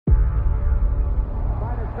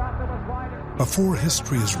Before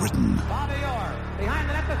history is written,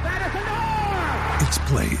 it's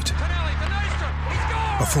played.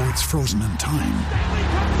 Before it's frozen in time,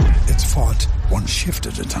 it's fought one shift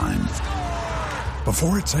at a time.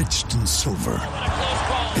 Before it's etched in silver,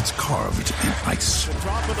 it's carved in ice.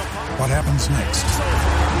 What happens next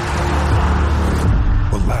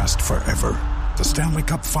will last forever. The Stanley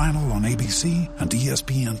Cup Final on ABC and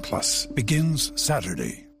ESPN Plus begins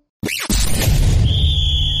Saturday.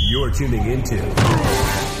 You're tuning into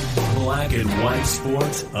Black and White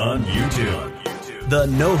Sports on YouTube. The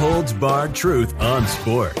no-holds-barred truth on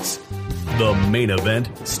sports. The main event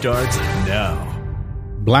starts now.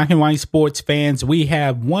 Black and White Sports fans, we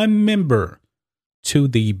have one member to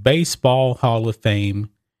the Baseball Hall of Fame,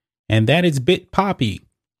 and that is Big Papi,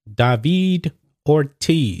 David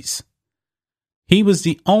Ortiz. He was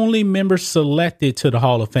the only member selected to the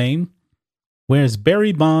Hall of Fame, whereas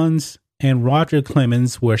Barry Bonds and Roger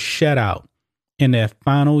Clemens were shut out in their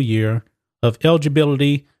final year of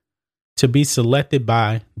eligibility to be selected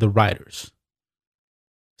by the writers.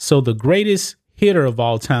 So the greatest hitter of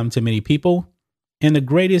all time to many people and the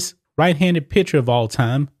greatest right-handed pitcher of all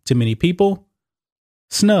time to many people,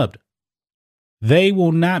 snubbed. They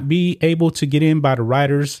will not be able to get in by the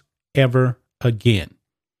writers ever again.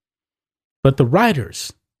 But the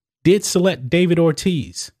writers did select David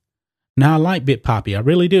Ortiz. Now I like Big Papi, I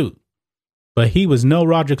really do. But he was no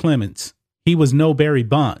Roger Clemens. He was no Barry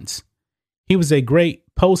Bonds. He was a great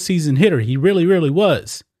postseason hitter. He really, really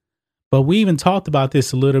was. But we even talked about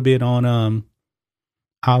this a little bit on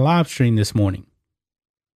our live stream this morning.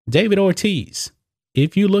 David Ortiz,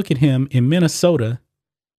 if you look at him in Minnesota,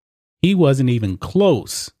 he wasn't even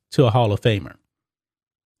close to a Hall of Famer.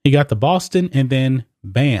 He got to Boston and then,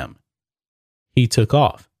 bam, he took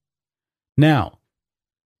off. Now,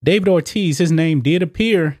 David Ortiz, his name did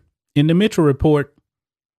appear in the Mitchell Report,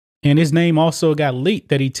 and his name also got leaked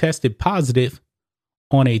that he tested positive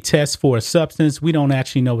on a test for a substance. We don't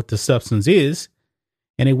actually know what the substance is,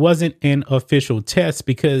 and it wasn't an official test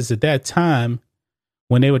because at that time,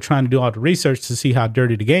 when they were trying to do all the research to see how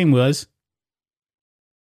dirty the game was,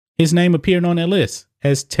 his name appeared on that list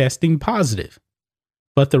as testing positive.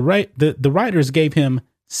 But the writers gave him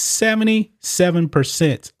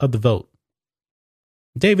 77% of the vote.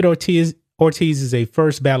 David Ortiz is a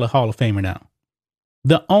first ballot Hall of Famer now.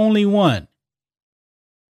 The only one.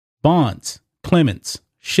 Bonds, Clemens,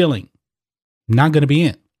 Schilling, not going to be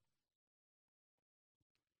in.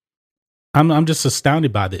 I'm just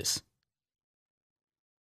astounded by this.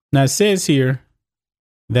 Now it says here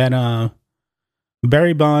that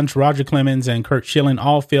Barry Bonds, Roger Clemens, and Curt Schilling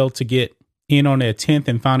all failed to get in on their 10th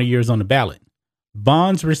and final years on the ballot.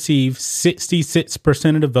 Bonds received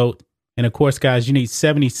 66% of the vote. And of course, guys, you need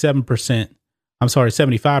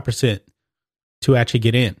 75% to actually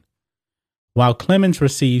get in. While Clemens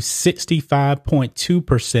received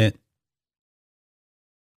 65.2%.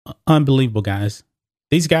 Unbelievable, guys.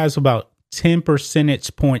 These guys were about 10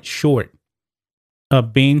 percentage points short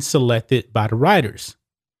of being selected by the writers.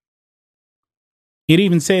 It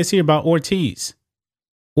even says here about Ortiz.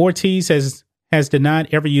 Ortiz has denied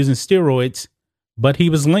ever using steroids, but he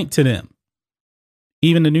was linked to them.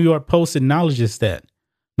 Even the New York Post acknowledges that.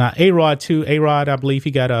 Now, A-Rod, too. A-Rod, I believe he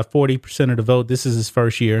got 40% of the vote. This is his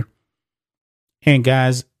first year. And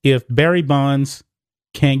guys, if Barry Bonds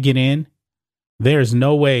can't get in, there's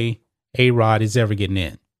no way A-Rod is ever getting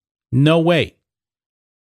in. No way.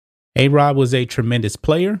 A-Rod was a tremendous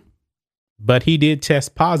player, but he did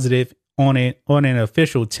test positive on an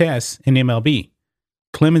official test in MLB.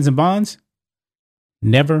 Clemens and Bonds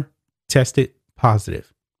never tested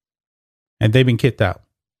positive. And they've been kicked out.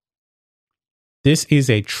 This is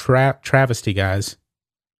a travesty, guys.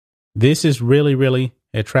 This is really, really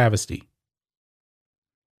a travesty.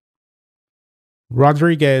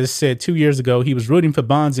 Rodriguez said 2 years ago he was rooting for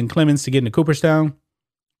Bonds and Clemens to get into Cooperstown.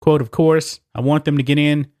 Quote, of course, I want them to get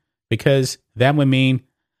in because that would mean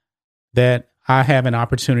that I have an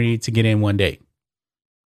opportunity to get in one day.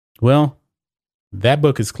 Well, that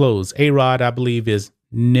book is closed. A-Rod, I believe, is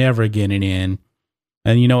never getting in.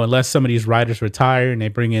 And, unless some of these writers retire and they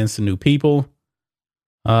bring in some new people,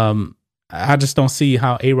 I just don't see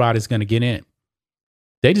how A-Rod is going to get in.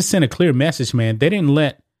 They just sent a clear message, man. They didn't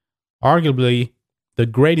let arguably the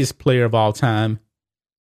greatest player of all time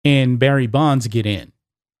and Barry Bonds get in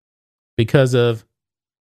because of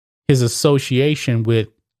his association with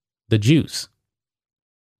the juice.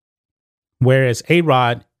 Whereas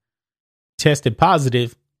A-Rod tested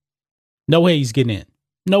positive, no way he's getting in.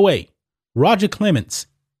 No way. Roger Clemens,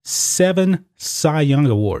 7 Cy Young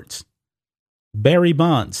Awards. Barry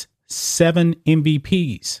Bonds, 7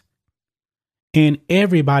 MVPs. And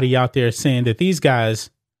everybody out there saying that these guys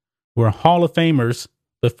were Hall of Famers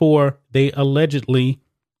before they allegedly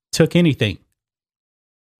took anything.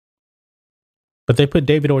 But they put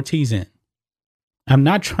David Ortiz in. I'm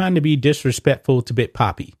not trying to be disrespectful to Big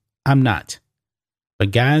Papi. I'm not.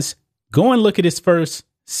 But guys, go and look at his first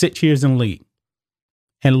 6 years in the league.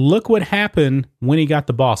 And look what happened when he got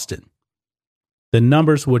to Boston. The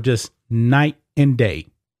numbers were just night and day.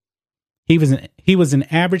 He was an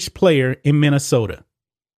average player in Minnesota.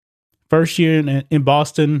 First year in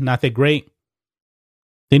Boston, not that great.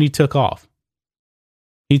 Then he took off.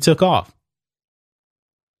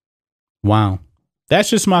 Wow. That's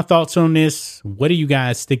just my thoughts on this. What do you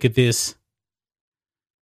guys think of this?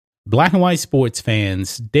 Black and white sports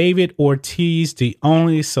fans, David Ortiz, the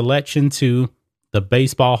only selection to the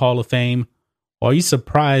Baseball Hall of Fame. Are you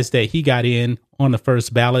surprised that he got in on the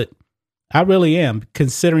first ballot? I really am,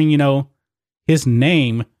 considering, his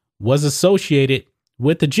name was associated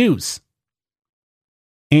with the Juice.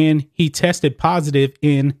 And he tested positive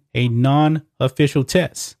in a non-official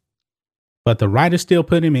test. But the writers still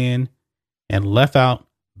put him in and left out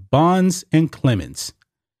Bonds and Clemens.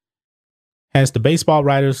 Has the baseball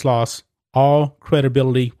writers lost all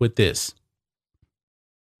credibility with this?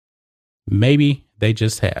 Maybe they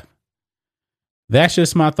just have. That's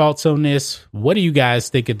just my thoughts on this. What do you guys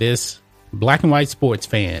think of this? Black and white sports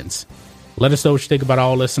fans, let us know what you think about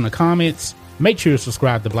all this in the comments. Make sure to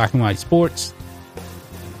subscribe to Black and White Sports,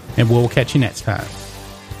 and we'll catch you next time.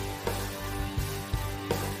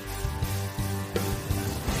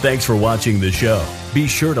 Thanks for watching the show. Be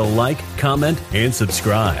sure to like, comment, and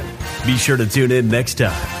subscribe. Be sure to tune in next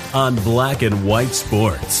time on Black and White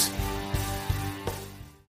Sports.